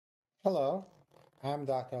Hello, I'm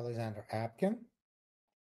Dr. Alexander Abkin.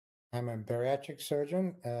 I'm a bariatric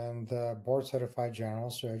surgeon and board certified general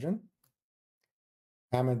surgeon.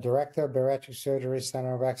 I'm a director of Bariatric Surgery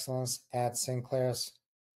Center of Excellence at St. Clair's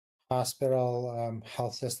Hospital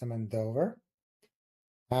Health System in Dover.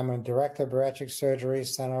 I'm a director of Bariatric Surgery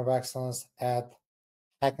Center of Excellence at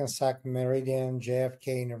Hackensack Meridian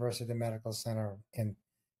JFK University Medical Center in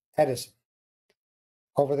Edison.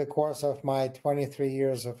 Over the course of my 23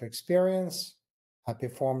 years of experience, I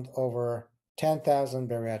performed over 10,000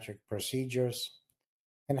 bariatric procedures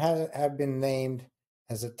and have been named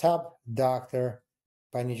as a top doctor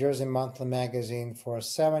by New Jersey Monthly Magazine for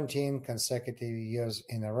 17 consecutive years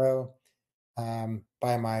in a row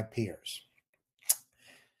by my peers.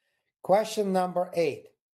 Question number 8.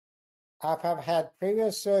 I have had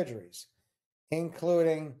previous surgeries,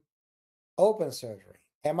 including open surgery.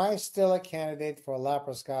 Am I still a candidate for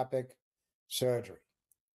laparoscopic surgery?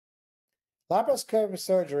 Laparoscopic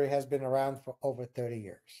surgery has been around for over 30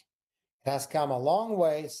 years. It has come a long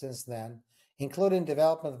way since then, including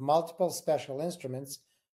development of multiple special instruments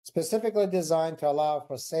specifically designed to allow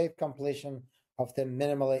for safe completion of the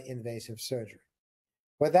minimally invasive surgery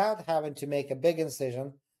without having to make a big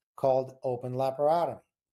incision called open laparotomy.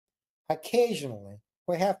 Occasionally,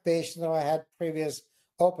 we have patients who had previous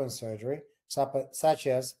open surgery, such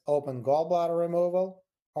as open gallbladder removal,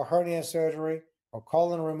 or hernia surgery, or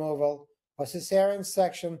colon removal, or cesarean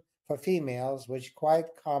section for females, which quite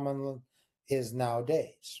common is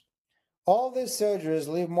nowadays. All these surgeries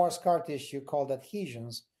leave more scar tissue called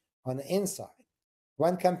adhesions on the inside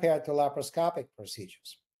when compared to laparoscopic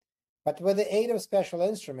procedures. But with the aid of special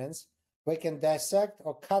instruments, we can dissect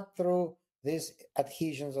or cut through these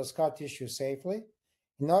adhesions or scar tissue safely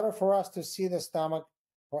in order for us to see the stomach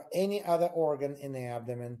or any other organ in the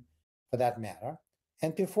abdomen, for that matter,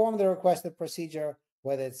 and perform the requested procedure,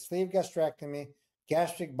 whether it's sleeve gastrectomy,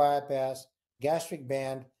 gastric bypass, gastric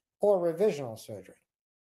band, or revisional surgery.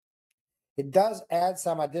 It does add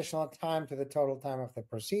some additional time to the total time of the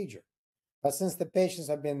procedure, but since the patients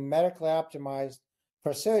have been medically optimized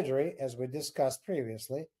for surgery, as we discussed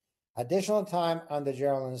previously, additional time under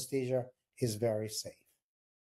general anesthesia is very safe.